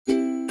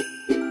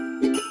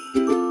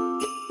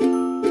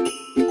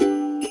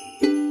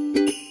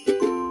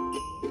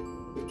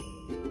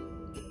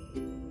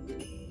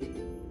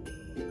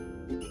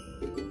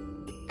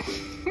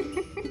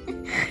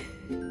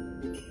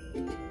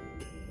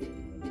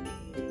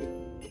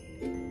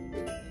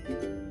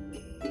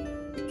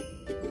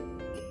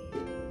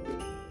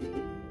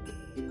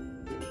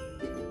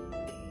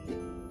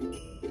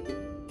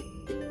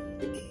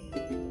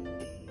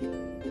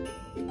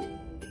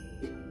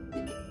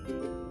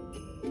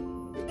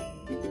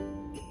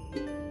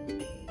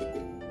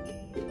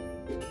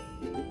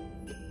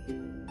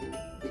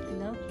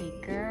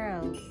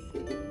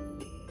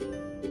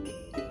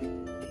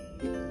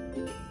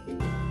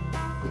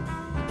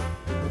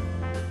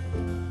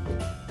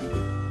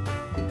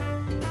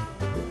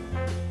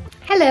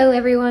Hello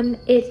everyone,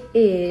 it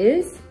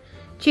is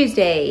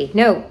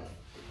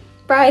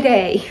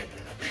Friday.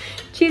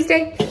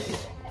 Tuesday,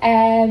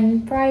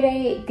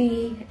 Friday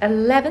the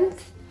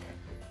 11th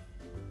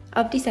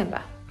of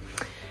December.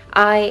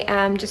 I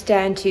am just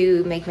down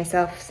to make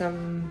myself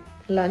some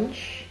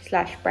lunch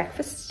 /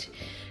 breakfast,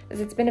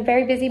 as it's been a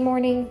very busy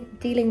morning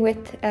dealing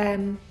with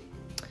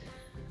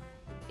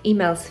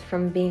emails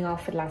from being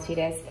off for the last few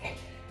days.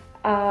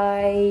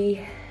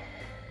 I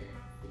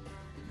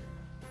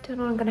don't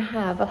know what I'm gonna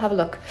have. I'll have a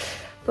look,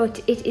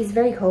 but it is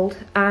very cold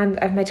and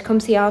I've my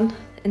tecumseh on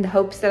in the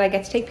hopes that I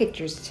get to take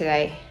pictures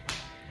today.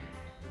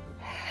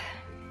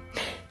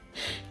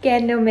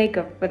 Again, no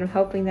makeup, but I'm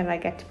hoping that I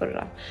get to put it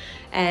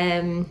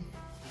on.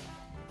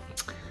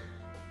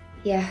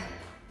 Yeah,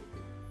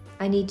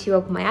 I need to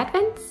open my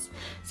advents,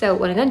 so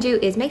what I'm gonna do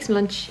is make some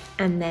lunch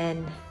and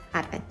then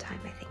advent time,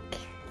 I think.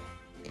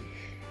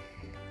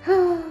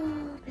 Oh,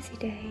 busy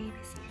day.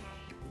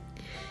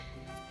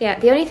 Yeah,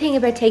 the only thing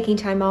about taking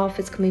time off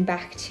is coming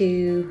back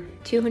to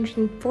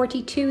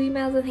 242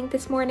 emails, I think,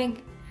 this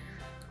morning.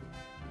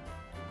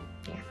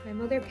 Yeah, my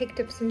mother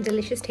picked up some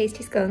delicious,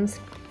 tasty scones.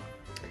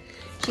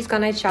 She's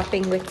gone out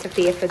shopping with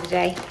Sophia for the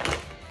day.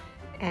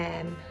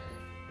 And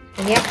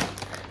yeah,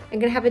 I'm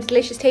gonna have a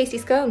delicious, tasty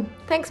scone.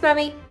 Thanks,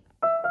 Mummy.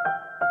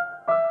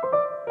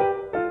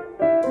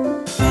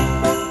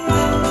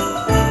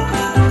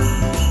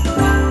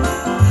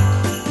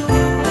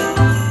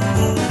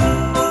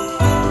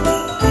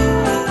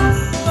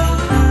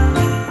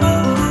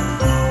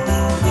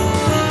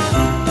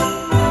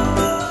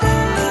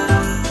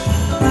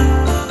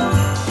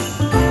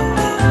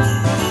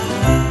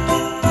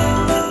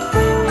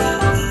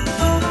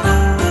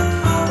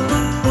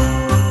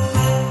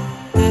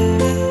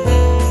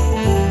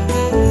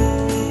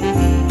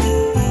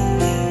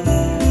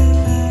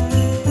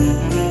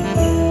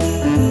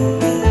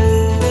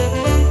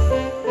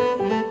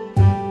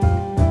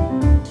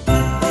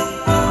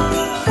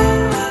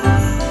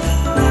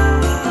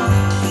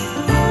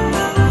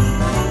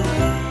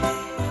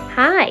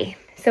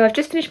 So I've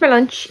just finished my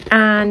lunch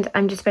and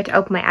I'm just about to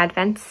open my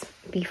advents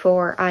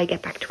before I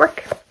get back to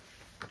work.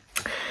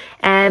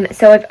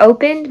 So I've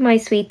opened my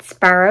sweet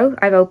Sparrow.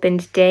 I've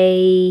opened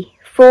day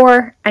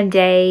 4 and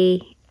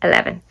day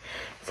 11.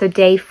 So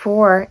day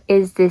 4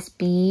 is this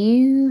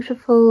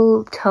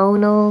beautiful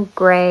tonal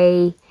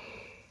grey,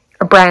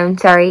 or brown,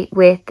 sorry,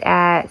 with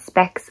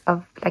specks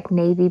of like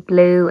navy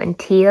blue and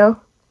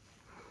teal.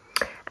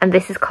 And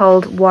this is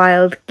called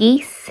Wild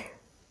Geese.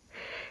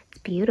 It's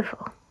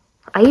beautiful.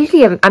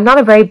 I'm not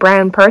a very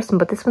brown person,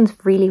 but this one's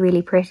really,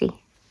 really pretty.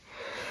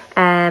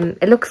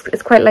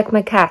 It's quite like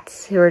my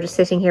cats who are just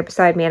sitting here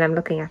beside me and I'm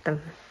looking at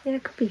them. Yeah,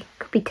 it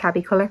could be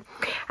tabby colour.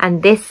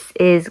 And this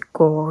is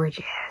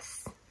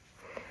gorgeous.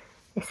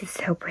 This is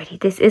so pretty.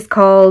 This is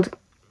called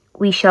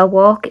We Shall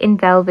Walk in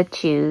Velvet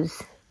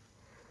Shoes.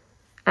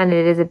 And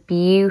it is a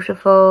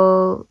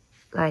beautiful,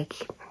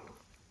 like,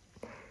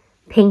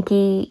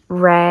 pinky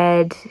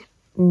red,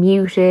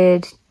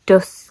 muted,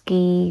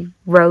 dusky,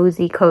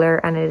 rosy colour,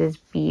 and it is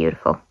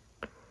beautiful.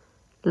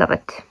 Love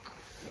it.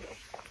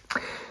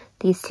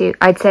 These two,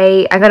 I'd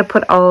say I'm going to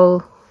put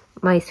all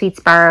my Sweet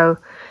Sparrow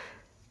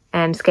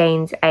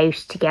skeins out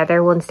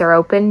together once they're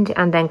opened,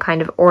 and then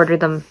kind of order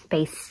them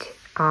based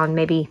on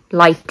maybe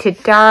light to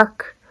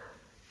dark,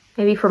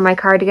 maybe for my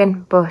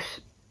cardigan, but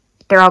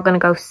they're all going to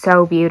go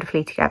so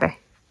beautifully together.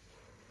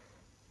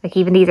 Like,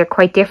 even these are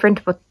quite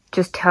different, but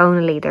just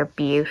tonally they're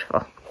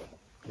beautiful.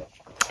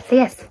 So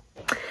yes.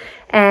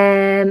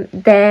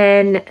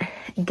 Then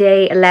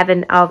day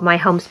 11 of my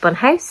Homespun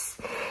House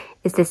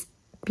is this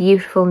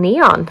beautiful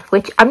neon,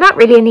 which I'm not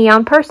really a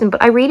neon person,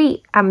 but I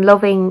really am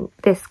loving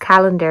this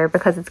calendar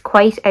because it's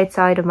quite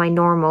outside of my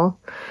normal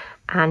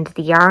and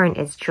the yarn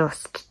is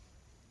just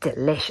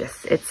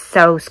delicious. It's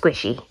so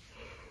squishy,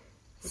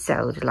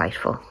 so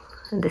delightful.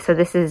 And so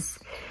this is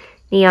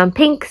neon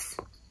pinks.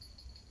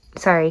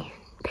 Sorry,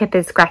 Pip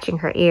is scratching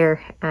her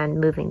ear and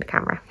moving the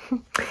camera.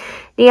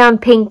 Neon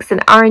pinks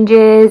and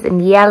oranges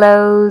and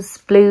yellows,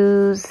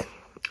 blues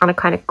on a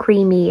kind of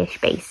creamy-ish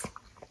base.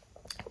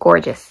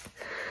 Gorgeous.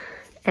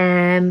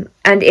 And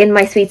in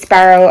my Sweet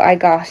Sparrow, I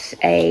got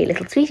a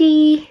little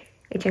sweetie,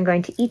 which I'm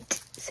going to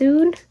eat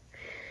soon.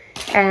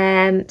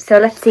 So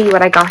let's see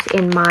what I got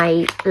in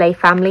my Lay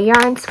Family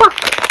Yarn swap.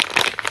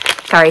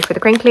 Sorry for the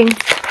crinkling.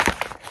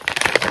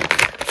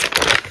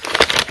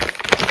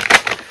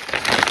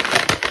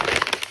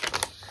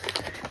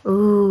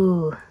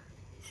 Ooh,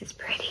 this is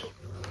pretty.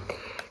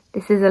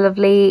 This is a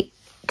lovely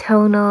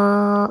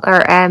tonal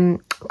or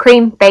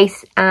cream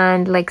base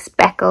and like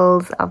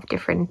speckles of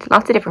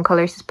lots of different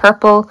colours. It's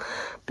purple,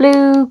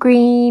 blue,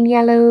 green,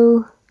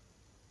 yellow.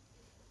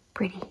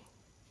 Pretty.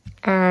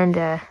 And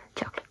a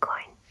chocolate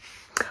coin.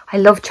 I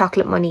love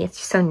chocolate money. It's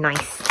just so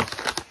nice.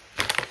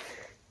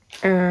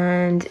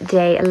 And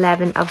day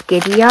 11 of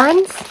Giddy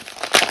Yarns.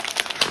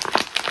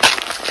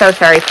 So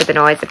sorry for the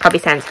noise. It probably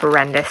sounds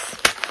horrendous.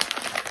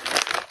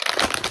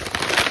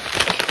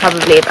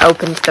 Probably have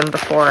opened them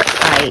before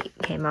I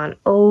came on.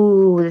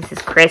 Oh, this is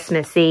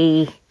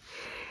Christmassy.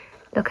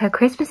 Look how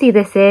Christmassy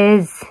this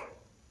is.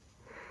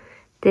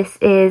 This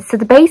is, so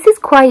the base is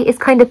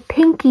kind of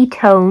pinky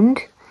toned,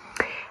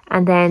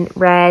 and then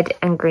red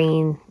and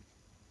green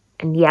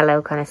and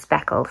yellow kind of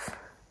speckles.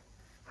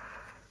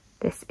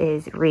 This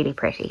is really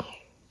pretty.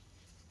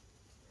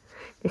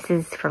 This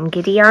is from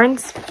Giddy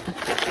Yarns.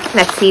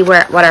 Let's see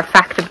what our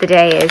fact of the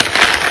day is.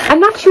 I'm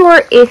not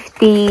sure if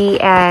the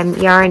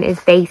yarn is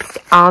based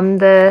on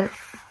the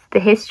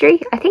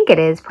history. I think it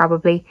is,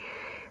 probably.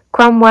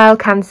 Cromwell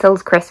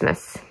cancels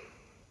Christmas.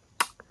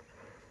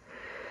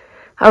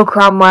 Oh,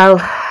 Cromwell,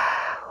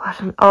 what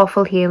an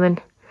awful human.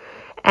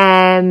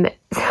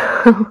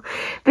 So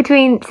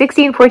between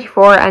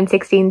 1644 and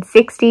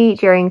 1660,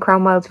 during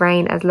Cromwell's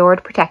reign as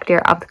Lord Protector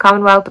of the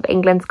Commonwealth of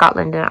England,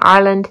 Scotland and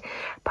Ireland,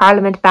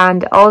 Parliament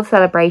banned all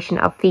celebration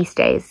of feast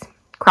days.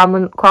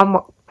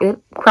 Cromwell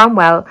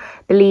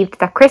believed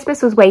that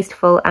Christmas was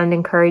wasteful and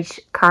encouraged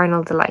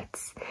carnal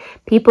delights.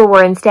 People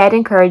were instead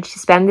encouraged to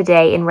spend the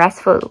day in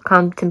restful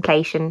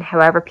contemplation.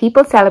 However,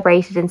 people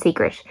celebrated in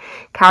secret,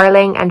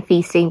 carolling and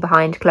feasting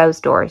behind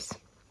closed doors.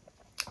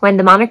 When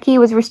the monarchy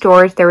was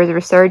restored, there was a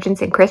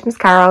resurgence in Christmas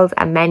carols,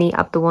 and many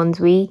of the ones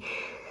we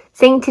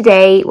sing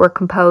today were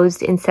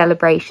composed in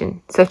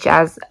celebration, such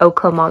as O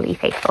Come All Ye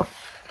Faithful.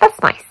 That's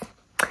nice.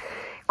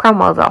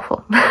 Cromwell's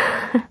awful.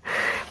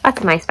 That's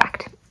a nice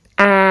fact.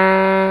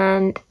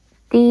 And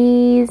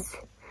this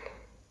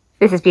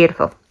is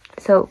beautiful.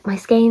 So my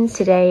skeins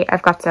today,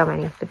 I've got so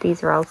many, but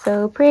these are all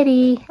so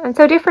pretty and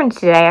so different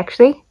today,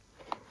 actually.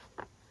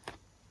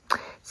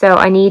 So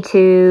I'm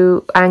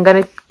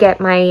going to get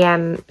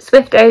my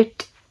Swift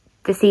out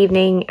this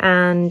evening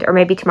or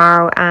maybe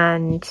tomorrow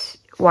and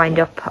wind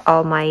up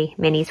all my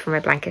minis for my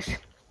blanket.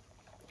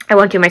 I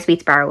won't do my Sweet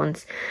Sparrow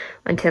ones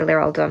until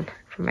they're all done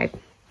for my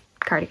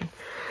cardigan.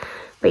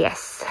 But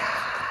yes,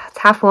 it's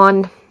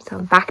 1:30, so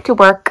I'm back to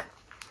work.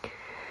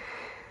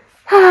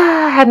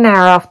 I had an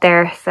hour off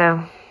there,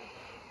 so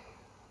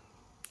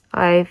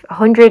I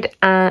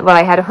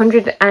had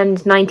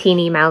 119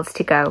 emails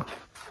to go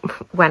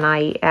when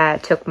I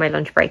took my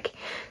lunch break.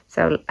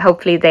 So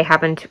hopefully they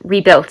haven't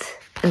rebuilt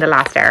in the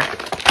last hour,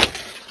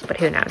 but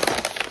who knows.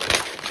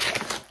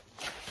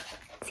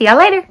 See y'all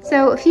later.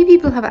 So a few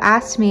people have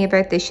asked me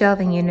about this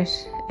shelving unit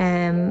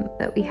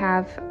that we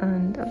have,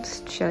 and I'll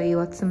just show you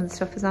what some of the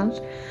stuff is on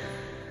it.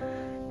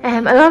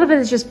 A lot of it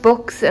is just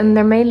books, and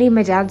they're mainly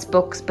my dad's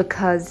books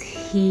because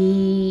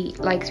he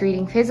likes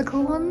reading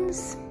physical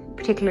ones,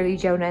 particularly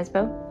Joe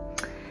Nesbo.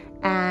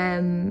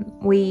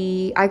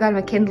 I got him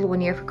a Kindle one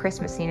year for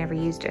Christmas and he never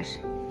used it.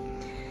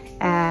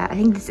 I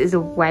think this is a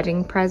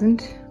wedding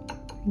present. I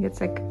think it's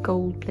like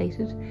gold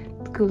plated.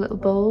 It's a cool little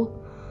bowl.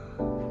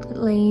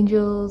 Little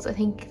angels. I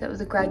think that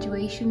was a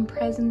graduation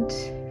present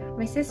for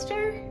my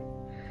sister.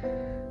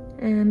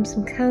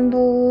 Some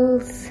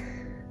candles.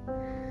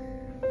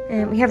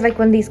 We have like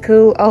one of these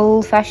cool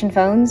old fashioned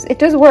phones. It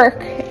does work.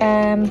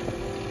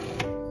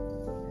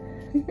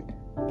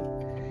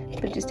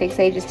 But it just takes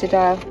ages to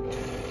dial.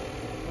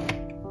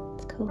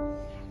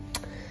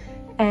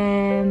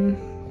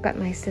 Got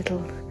nice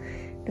little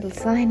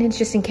signage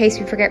just in case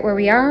we forget where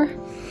we are.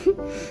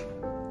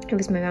 It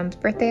was my mum's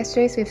birthday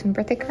yesterday, so we have some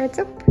birthday cards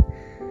up.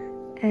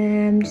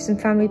 Just some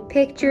family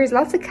pictures,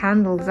 lots of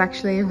candles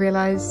actually, I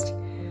realised.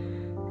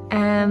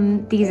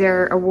 These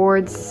are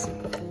awards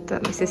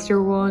that my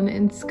sister won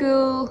in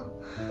school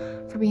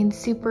for being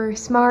super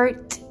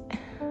smart.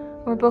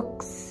 More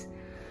books.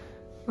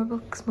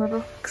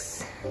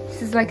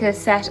 This is like a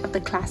set of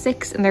the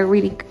classics and they're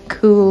really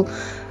cool.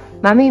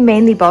 Mommy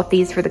mainly bought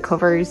these for the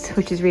covers,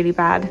 which is really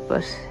bad,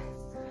 but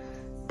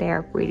they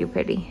are really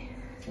pretty.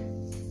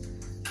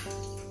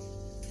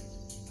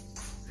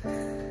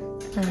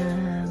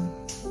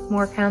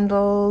 More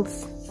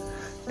candles,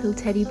 little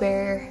teddy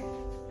bear,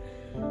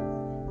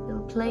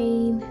 little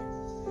plane,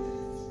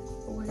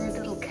 a weird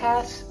little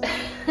cat,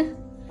 and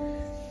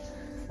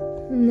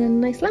then a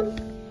nice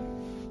lamp.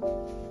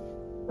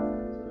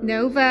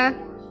 Nova,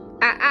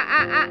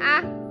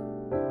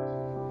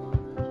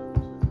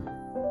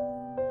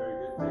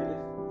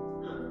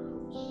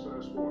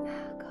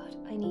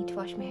 I need to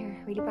wash my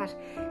hair really bad.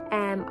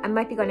 I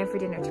might be going out for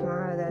dinner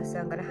tomorrow though, so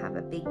I'm gonna have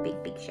a big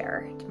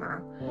shower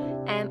tomorrow.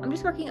 I'm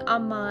just working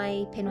on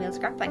my Pinwheel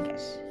scrap blanket.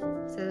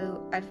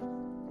 So I've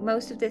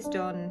most of this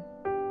done.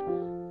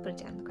 Put it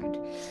down on the ground.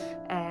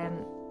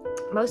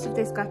 Most of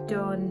this got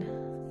done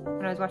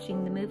when I was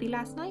watching the movie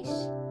last night.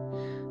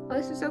 Oh,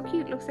 this is so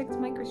cute. Looks like it's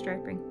micro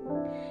striping.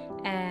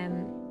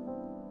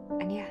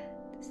 And yeah,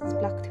 this is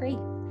block 3.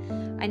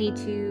 I need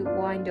to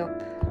wind up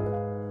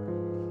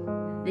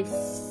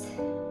this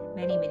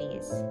many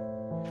minis.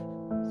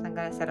 So I'm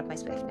gonna set up my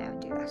Swift now and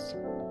do that.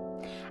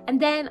 And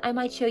then I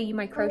might show you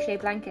my crochet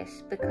blanket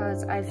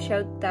because I've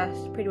showed that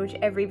pretty much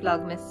every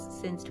Vlogmas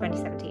since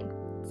 2017.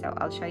 So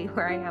I'll show you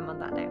where I am on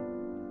that now.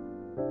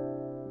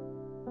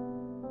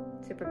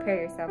 So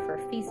prepare yourself for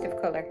a feast of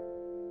colour.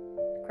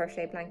 The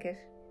crochet blanket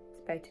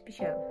is about to be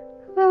shown.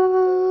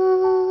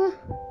 Ah,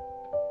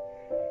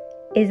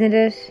 isn't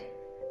it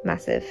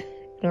massive?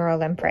 Ignore all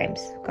them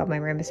frames. God, my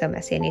room is so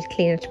messy. I need to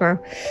clean it tomorrow.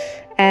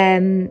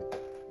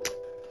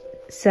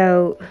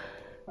 So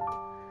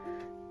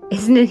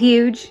Isn't it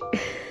huge?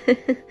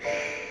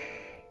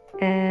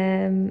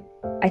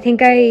 I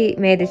think I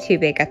made it too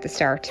big at the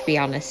start, to be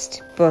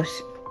honest, but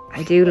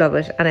I do love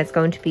it, and it's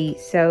going to be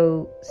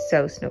so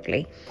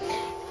snuggly.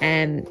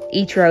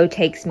 Each row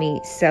takes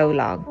me so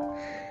long.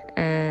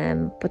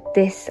 But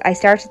I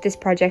started this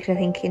project I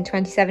think in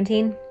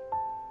 2017,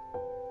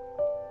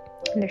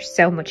 and there's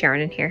so much yarn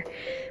in here.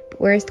 But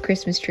where's the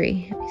Christmas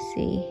tree? Let me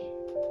see.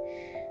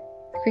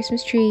 The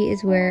Christmas tree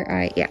is where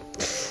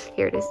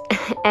here it is.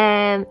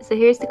 So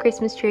here's the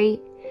Christmas tree,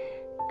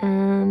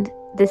 and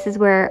this is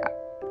the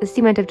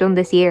amount I've done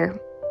this year,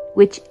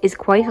 which is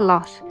quite a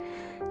lot.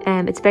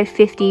 It's about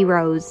 50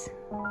 rows.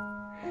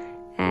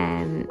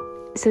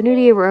 So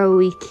nearly a row a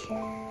week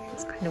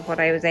is kind of what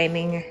I was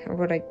aiming, or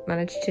what I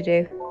managed to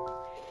do.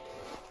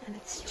 And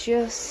it's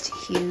just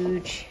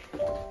huge.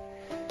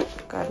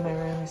 God, my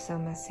room is so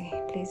messy.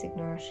 Please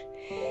ignore it.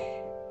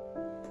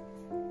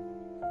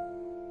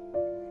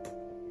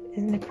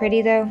 Isn't it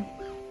pretty though?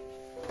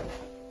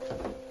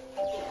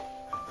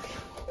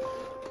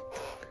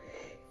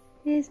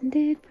 Isn't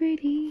it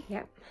pretty?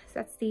 Yep, so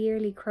that's the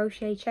yearly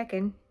crochet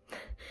check-in.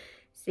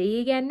 See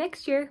you again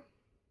next year.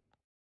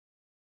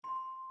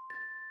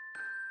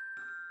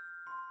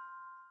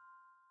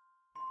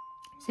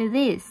 So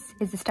this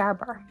is the Star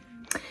bar.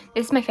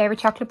 This is my favourite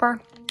chocolate bar.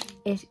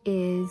 It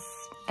is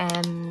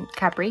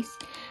Cadbury's,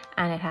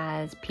 and it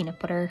has peanut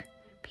butter,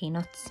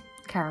 peanuts,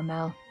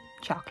 caramel,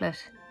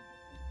 chocolate.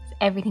 It's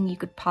everything you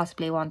could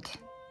possibly want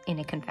in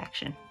a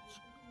confection.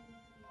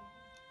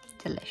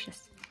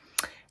 Delicious.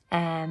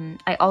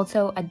 I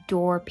also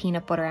adore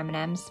peanut butter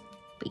M&Ms,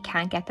 but you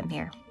can't get them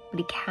here. But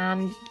you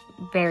can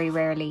very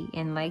rarely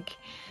in like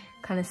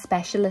kind of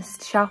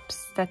specialist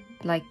shops that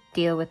like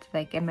deal with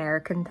like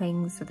American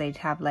things. So they'd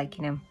have like,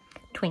 you know,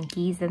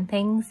 Twinkies and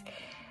things,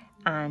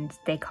 and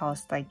they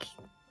cost like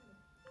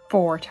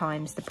 4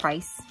 times the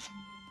price.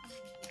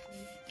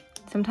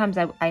 Sometimes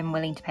I'm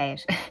willing to pay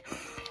it.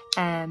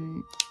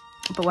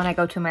 But when I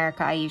go to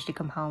America, I usually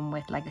come home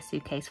with like a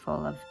suitcase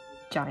full of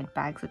giant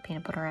bags of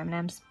peanut butter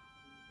M&Ms.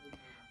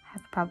 I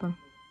have a problem.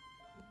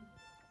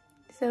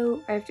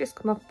 So I've just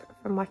come up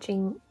from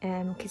watching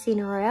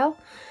Casino Royale,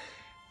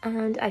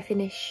 and I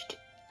finished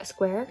a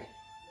square.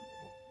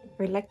 I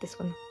really like this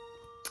one.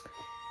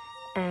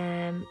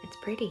 It's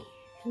pretty,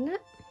 isn't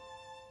it?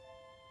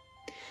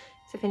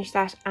 So I finished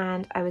that,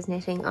 and I was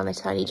knitting on a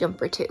tiny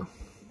jumper too.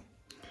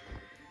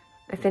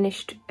 I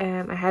finished,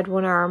 I had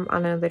one arm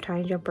on another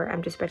tiny jumper.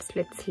 I'm just about to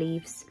split the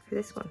sleeves for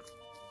this one.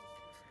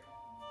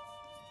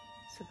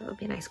 So that'll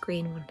be a nice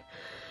green one.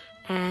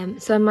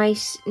 So I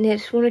might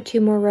knit 1 or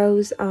 2 more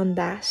rows on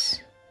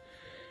that,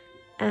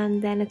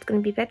 and then it's going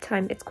to be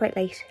bedtime. It's quite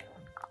late.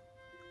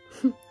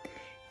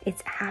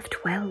 It's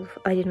 12:30.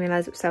 I didn't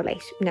realise it was so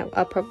late. No,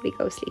 I'll probably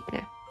go sleep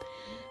now.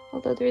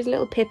 Although there is a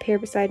little Pip here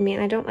beside me,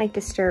 and I don't like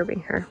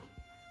disturbing her.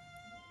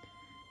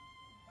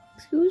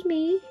 Excuse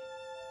me.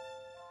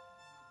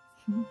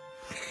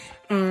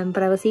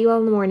 But I will see you all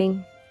in the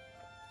morning.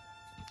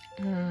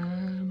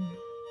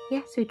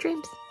 Yeah, sweet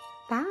dreams.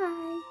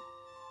 Bye.